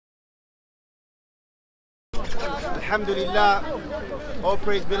Alhamdulillah, all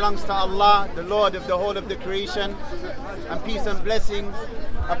praise belongs to Allah, the Lord of the whole of the creation, and peace and blessings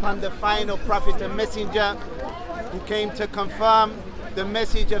upon the final prophet and messenger who came to confirm the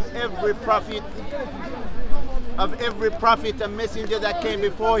message of every prophet and messenger that came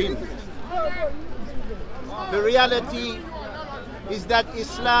before him. The reality is that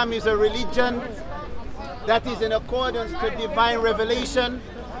Islam is a religion that is in accordance to divine revelation.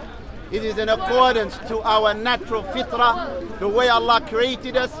 It is in accordance to our natural fitrah, the way Allah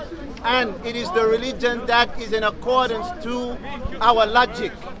created us, and it is the religion that is in accordance to our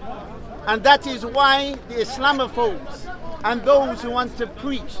logic. And that is why the Islamophobes and those who want to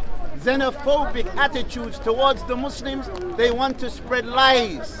preach xenophobic attitudes towards the Muslims, they want to spread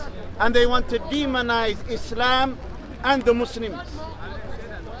lies and they want to demonize Islam and the Muslims.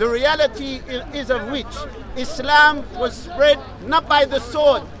 The reality is of which Islam was spread not by the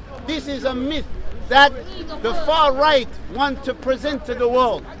sword. This is a myth that the far right want to present to the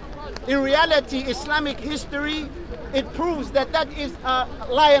world. In reality, Islamic history, it proves that that is a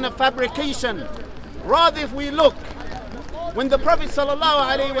lie and a fabrication. Rather, if we look, when the Prophet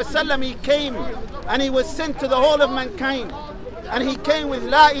ﷺ, he came and he was sent to the whole of mankind, and he came with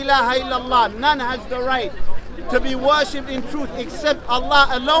La ilaha illallah, none has the right to be worshipped in truth except Allah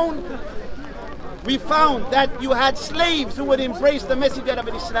alone. We found that you had slaves who would embrace the messenger of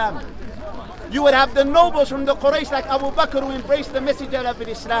Islam. You would have the nobles from the Quraysh like Abu Bakr who embraced the messenger of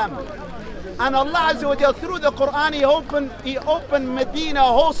Islam. And Allah Azza wa Jal, through the Qur'an, He opened Medina, a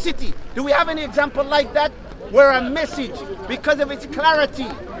whole city. Do we have any example like that? Where a message, because of its clarity,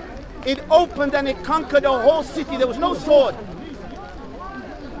 it opened and it conquered a whole city. There was no sword.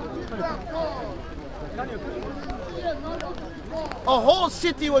 A whole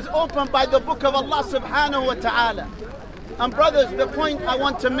city was opened by the book of Allah subhanahu wa ta'ala. And brothers, the point I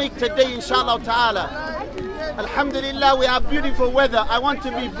want to make today, inshallah ta'ala, alhamdulillah, we have beautiful weather. I want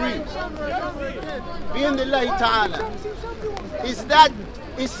to be brief. Bi-idhnillahi ta'ala. Is that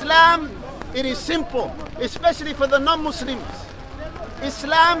Islam, it is simple, especially for the non-Muslims.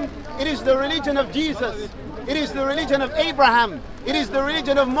 Islam, it is the religion of Jesus. It is the religion of Abraham. It is the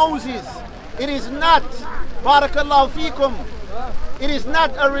religion of Moses. It is not, barakallahu feekum, it is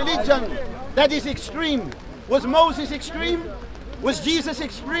not a religion that is extreme. Was Moses extreme? Was Jesus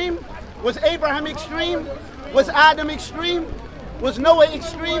extreme? Was Abraham extreme? Was Adam extreme? Was Noah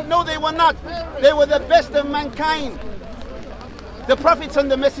extreme? No, they were not. They were the best of mankind. The prophets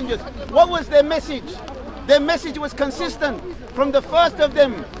and the messengers. What was their message? Their message was consistent from the first of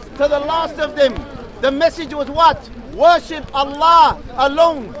them to the last of them. The message was what? Worship Allah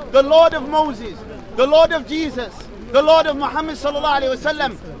alone, the Lord of Moses, the Lord of Jesus, the Lord of Muhammad sallallahu alaihi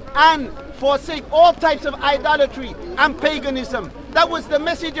wasallam, and forsake all types of idolatry and paganism. That was the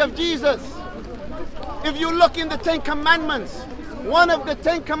message of Jesus. If you look in the 10 Commandments, one of the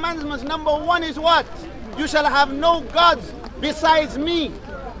 10 Commandments, number 1 is what? You shall have no gods besides me.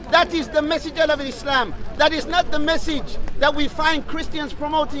 That is the message of Islam. That is not the message that we find Christians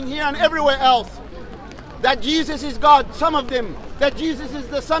promoting here and everywhere else. That Jesus is God, some of them. That Jesus is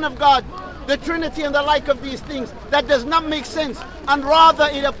the Son of God. The Trinity and the like of these things. That does not make sense. And rather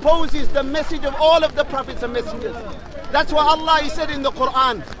it opposes the message of all of the prophets and messengers. That's what Allah said in the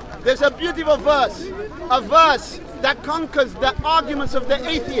Qur'an. There's a beautiful verse. A verse that conquers the arguments of the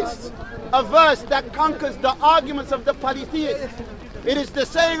atheists. A verse that conquers the arguments of the polytheists. It is the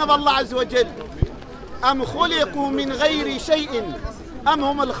saying of Allah Azza wa Jal. أَمْ خُلِقُوا مِنْ غَيْرِ شَيْءٍ أَمْ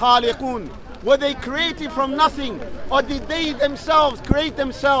هُمُ الْخَالِقُونَ. Were they created from nothing, or did they themselves create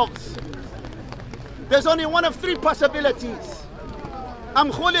themselves? There's only one of 3 possibilities.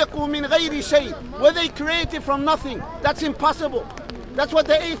 أَمْ خُلِقُوا مِنْ غَيْرِ شَيْءٍ. Were they created from nothing? That's impossible. That's what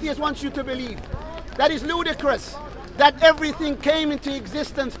the atheist wants you to believe. That is ludicrous. That everything came into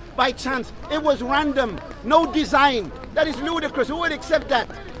existence by chance. It was random, no design. That is ludicrous. Who would accept that?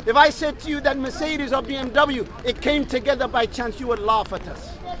 If I said to you that Mercedes or BMW, it came together by chance, you would laugh at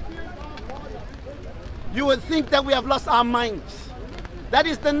us. You would think that we have lost our minds. That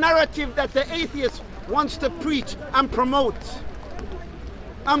is the narrative that the atheist wants to preach and promote.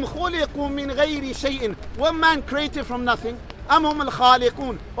 أَمْ خُلِقُوا مِنْ غَيْرِ شَيْءٍ. Were man created from nothing? أَمْ هُمُ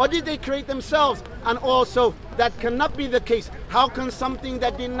الْخَالِقُونَ. Or did they create themselves? And also, that cannot be the case. How can something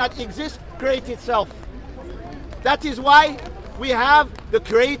that did not exist create itself? That is why we have the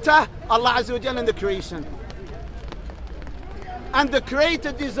Creator, Allah Azza wa Jalla, and the creation. And the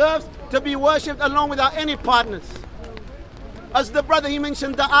Creator deserves to be worshipped alone without any partners. As the brother, he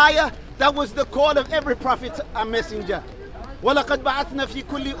mentioned the ayah, that was the call of every prophet and messenger. وَلَقَدْ بَعَثْنَا فِي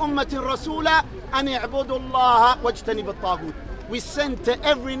كُلِّ أُمَّةٍ رَسُولًا أَنِ اعْبُدُوا اللَّهَ وَاجْتَنِبُوا الطَّاغُوتَ. We sent to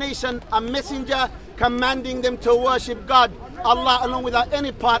every nation a messenger commanding them to worship God, Allah alone without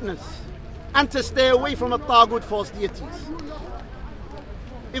any partners, and to stay away from Taghut, false deities.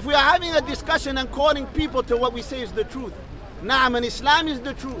 If we are having a discussion and calling people to what we say is the truth, Naam, and Islam is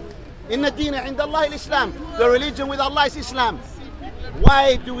the truth. Inna Deena inda Allah Islam. The religion with Allah is Islam.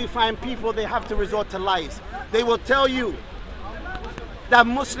 Why do we find people they have to resort to lies? They will tell you that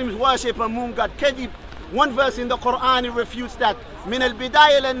Muslims worship a moon god. Kadib. One verse in the Qur'an, it refutes that. من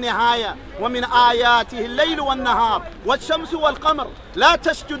البداية للنهاية ومن آياته الليل والنهار والشمس والقمر لا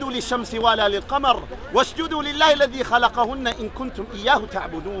تسجدوا للشمس ولا للقمر واسجدوا لله الذي خلقهن إن كنتم إياه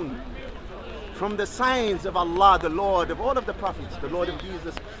تعبدون. From the signs of Allah, the Lord of all of the prophets, the Lord of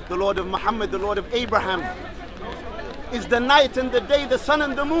Jesus, the Lord of Muhammad, the Lord of Abraham, is the night and the day, the sun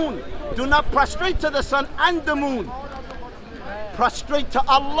and the moon. Do not prostrate to the sun and the moon. Prostrate to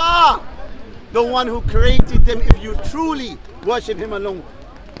Allah, the one who created them, if you truly worship Him alone.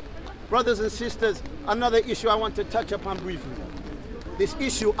 Brothers and sisters, another issue I want to touch upon briefly. This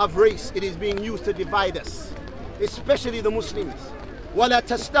issue of race, it is being used to divide us, especially the Muslims. وَلَا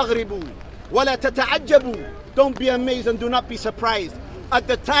تَسْتَغْرِبُوا وَلَا تَتَعَجَّبُوا. Don't be amazed and do not be surprised. At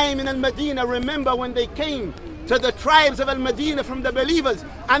the time in Al-Madinah, remember when they came to the tribes of Al-Madinah from the believers,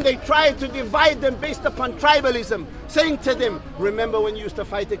 and they tried to divide them based upon tribalism, saying to them, remember when you used to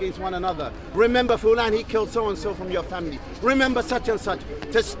fight against one another. Remember Fulan, he killed so and so from your family. Remember such and such.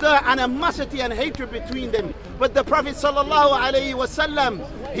 To stir animosity and hatred between them. But the Prophet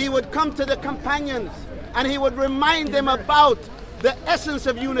ﷺ, he would come to the companions and he would remind them about the essence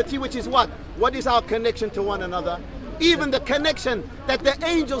of unity, which is what? What is our connection to one another? Even the connection that the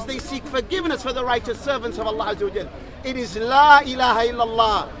angels, they seek forgiveness for the righteous servants of Allah Azza wa Jal. It is La ilaha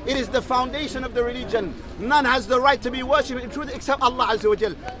illallah. It is the foundation of the religion. None has the right to be worshipped in truth except Allah Azza wa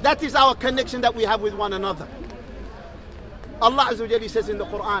Jal. That is our connection that we have with one another. Allah Azza wa Jal, He says in the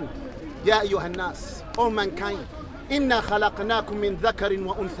Qur'an, Ya ayyuhan nas, O mankind, inna khalaqnakum min dhakarin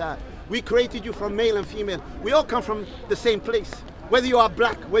wa untha. We created you from male and female. We all come from the same place. Whether you are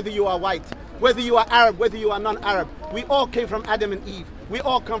black, whether you are white, whether you are Arab, whether you are non-Arab, we all came from Adam and Eve. We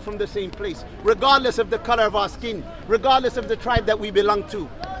all come from the same place, regardless of the color of our skin, regardless of the tribe that we belong to.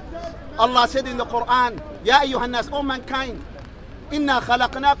 Allah said in the Quran, Ya ayyuhan nas, O mankind, inna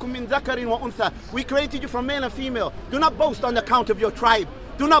khalaqnakum min dhakarin wa untha. We created you from male and female. Do not boast on the account of your tribe.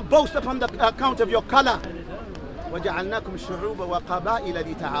 Do not boast upon the account of your color. وَجَعَلْنَاكُمْ شُعُوبًا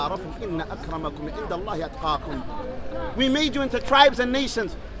وَقَبَائِلَ لِتَعَارَفُوا إِنَّ أَكْرَمَكُمْ عِنْدَ اللَّهِ أَتْقَاكُمْ. We made you into tribes and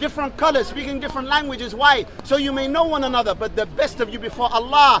nations, different colors, speaking different languages. Why? So you may know one another, but the best of you before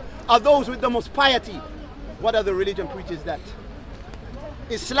Allah are those with the most piety. What other religion preaches that?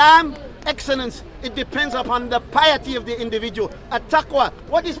 Islam, excellence, it depends upon the piety of the individual. At-taqwa,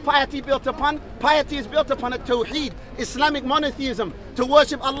 what is piety built upon? Piety is built upon a tawheed, Islamic monotheism, to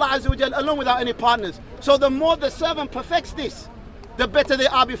worship Allah Azza wa Jal alone without any partners. So the more the servant perfects this, the better they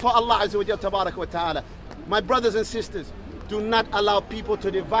are before Allah Azza wa Jal tabarak wa ta'ala. My brothers and sisters, do not allow people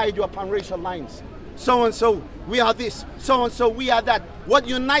to divide you upon racial lines. So and so, we are this. So and so, we are that. What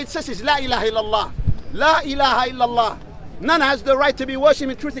unites us is La ilaha illallah. La ilaha illallah. None has the right to be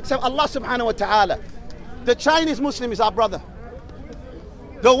worshipped in truth except Allah subhanahu wa ta'ala. The Chinese Muslim is our brother.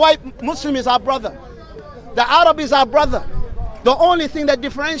 The white Muslim is our brother. The Arab is our brother. The only thing that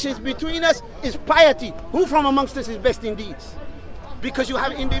differentiates between us is piety. Who from amongst us is best in deeds? Because you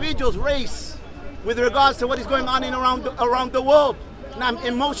have individuals, race, with regards to what is going on around the world. Now,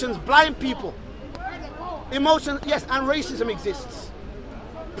 emotions blind people. Emotions, yes, and racism exists.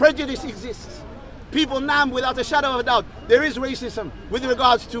 Prejudice exists. People now, without a shadow of a doubt, there is racism with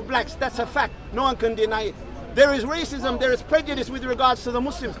regards to blacks. That's a fact. No one can deny it. There is racism, there is prejudice with regards to the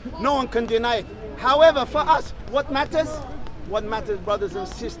Muslims. No one can deny it. However, for us, what matters? What matters, brothers and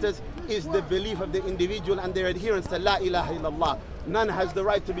sisters, is the belief of the individual and their adherence to La ilaha illallah. None has the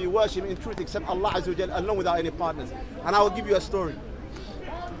right to be worshipped in truth except Allah Azza wa Jal alone without any partners. And I will give you a story.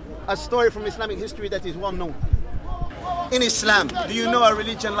 A story from Islamic history that is well known. In Islam, do you know a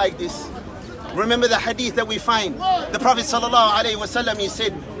religion like this? Remember the hadith that we find. The Prophet ﷺ, he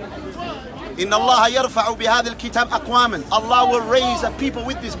said, Inna Allah yarfa'u bihadha al-kitab aqwaman. Allah will raise a people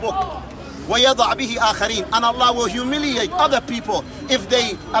with this book. وَيَضَعْ بِهِ آخَرِينَ. And Allah will humiliate other people if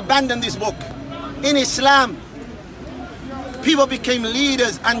they abandon this book. In Islam, people became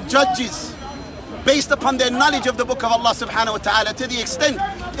leaders and judges based upon their knowledge of the book of Allah subhanahu wa ta'ala, to the extent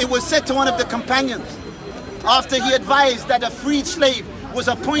it was said to one of the companions, after he advised that a freed slave was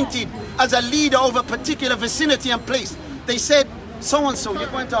appointed as a leader over a particular vicinity and place, they said, so and so, you're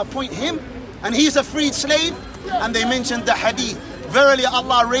going to appoint him and he's a freed slave? And they mentioned the hadith, verily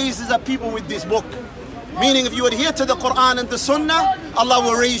Allah raises a people with this book. Meaning if you adhere to the Qur'an and the Sunnah, Allah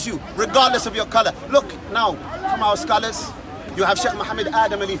will raise you regardless of your color. Look now, from our scholars, you have Sheikh Muhammad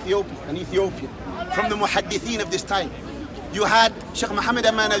Adam an Ethiopian, from the Muhaddithin of this time. You had Sheikh Muhammad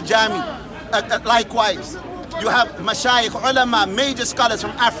Aman al-Jami, likewise. You have Mashayikh, Ulama, major scholars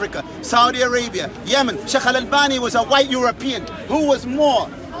from Africa, Saudi Arabia, Yemen. Sheikh Al-Albani was a white European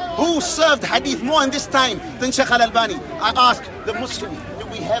who served hadith more in this time than Sheikh Al-Albani. I ask the Muslims, do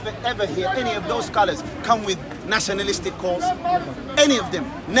we ever hear any of those scholars come with nationalistic calls? Any of them?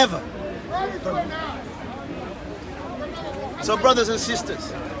 Never. So brothers and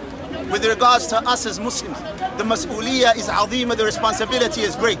sisters, with regards to us as Muslims, the mas'uliyah is azima, the responsibility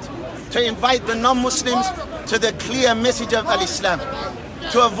is great. To invite the non-Muslims to the clear message of Al-Islam.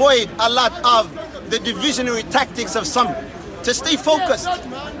 To avoid a lot of the divisionary tactics of some. To stay focused.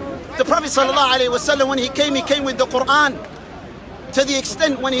 The Prophet ﷺ, when he came with the Qur'an. To the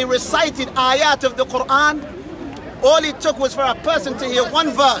extent when he recited ayat of the Qur'an, all it took was for a person to hear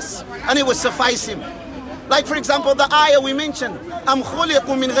one verse and it would suffice him. Like for example the ayah we mentioned, أَمْ خُلِقُوا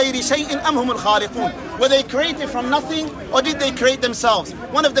مِنْ غَيْرِ شَيْءٍ أَمْ هُمُ الْخَالِقُونَ. Were they created from nothing or did they create themselves?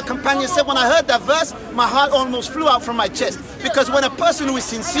 One of the companions said, when I heard that verse, my heart almost flew out from my chest. Because when a person who is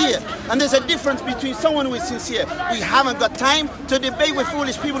sincere, and there's a difference between someone who is sincere, we haven't got time to debate with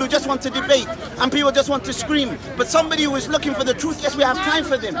foolish people who just want to debate and people just want to scream. But somebody who is looking for the truth, yes, we have time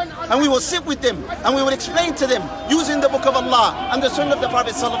for them. And we will sit with them and we will explain to them using the book of Allah and the Sunnah of the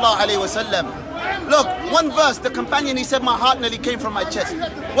Prophet ﷺ. Look, one verse, the companion, he said, my heart nearly came from my chest.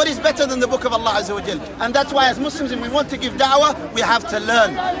 What is better than the book of Allah Azza wa Jal? And that's why as Muslims, if we want to give da'wah, we have to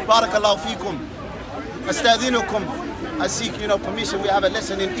learn. Barakallahu feekum. Astadhinukum. I seek, permission. We have a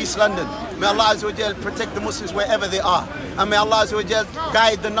lesson in East London. May Allah Azza wa Jal protect the Muslims wherever they are. And may Allah Azza wa Jal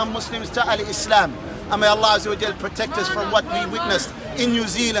guide the non-Muslims to Al-Islam. And may Allah Azza wa Jal protect us from what we witnessed in New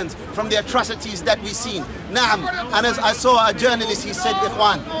Zealand, from the atrocities that we've seen. Naam. And as I saw a journalist, he said,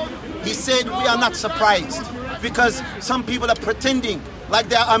 Ikhwan, he said, we are not surprised because some people are pretending like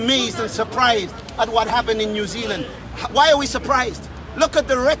they are amazed and surprised at what happened in New Zealand. Why are we surprised? Look at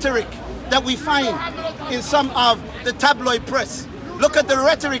the rhetoric that we find in some of the tabloid press. Look at the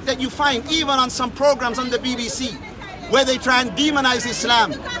rhetoric that you find even on some programs on the BBC where they try and demonize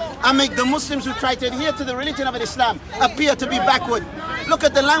Islam and make the Muslims who try to adhere to the religion of Islam appear to be backward. Look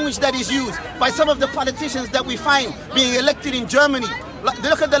at the language that is used by some of the politicians that we find being elected in Germany.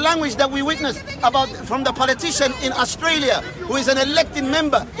 Look at the language that we witnessed from the politician in Australia who is an elected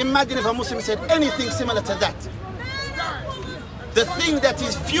member. Imagine if a Muslim said anything similar to that. The thing that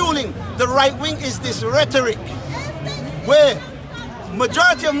is fueling the right wing is this rhetoric where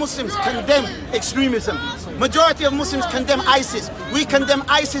majority of Muslims condemn extremism. Majority of Muslims condemn ISIS. We condemn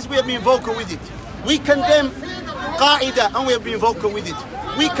ISIS, we have been vocal with it. We condemn Qaeda and we have been vocal with it.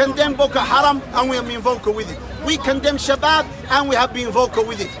 We condemn Boko Haram and we have been vocal with it. We condemn Shabab and we have been vocal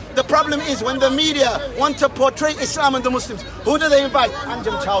with it. The problem is when the media want to portray Islam and the Muslims, who do they invite?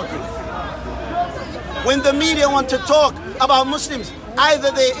 Anjem Choudhury. When the media want to talk about Muslims,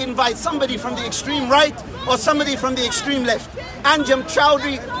 either they invite somebody from the extreme right or somebody from the extreme left. Anjem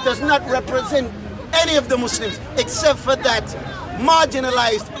Choudhury does not represent any of the Muslims except for that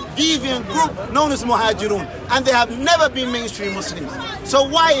marginalized deviant group known as Muhajirun, and they have never been mainstream Muslims. So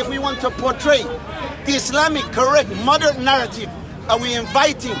why, if we want to portray the Islamic correct modern narrative, are we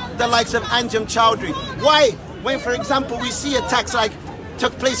inviting the likes of Anjem Choudhury? Why, when for example we see attacks like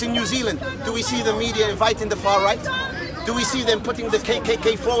took place in New Zealand, do we see the media inviting the far right? Do we see them putting the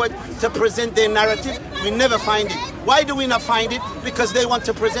KKK forward to present their narrative? We never find it. Why do we not find it? Because they want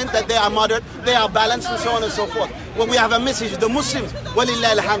to present that they are moderate, they are balanced, and so on and so forth. When we have a message, the Muslims,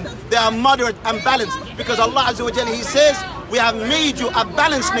 walillah alhamd, they are moderate and balanced. Because Allah Azza wa Jalla, He says, we have made you a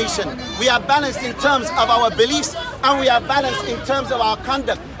balanced nation. We are balanced in terms of our beliefs, and we are balanced in terms of our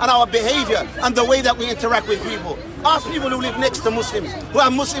conduct and our behavior and the way that we interact with people. Ask people who live next to Muslims, who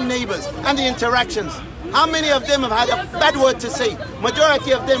have Muslim neighbors, and the interactions. How many of them have had a bad word to say?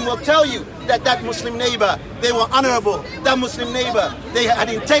 Majority of them will tell you that that Muslim neighbor, they were honorable. That Muslim neighbor, they had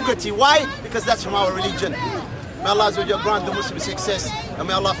integrity. Why? Because that's from our religion. May Allah grant the Muslim success, and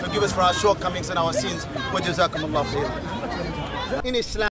may Allah forgive us for our shortcomings and our sins. Wa jazakumullahu khairan. In Islam,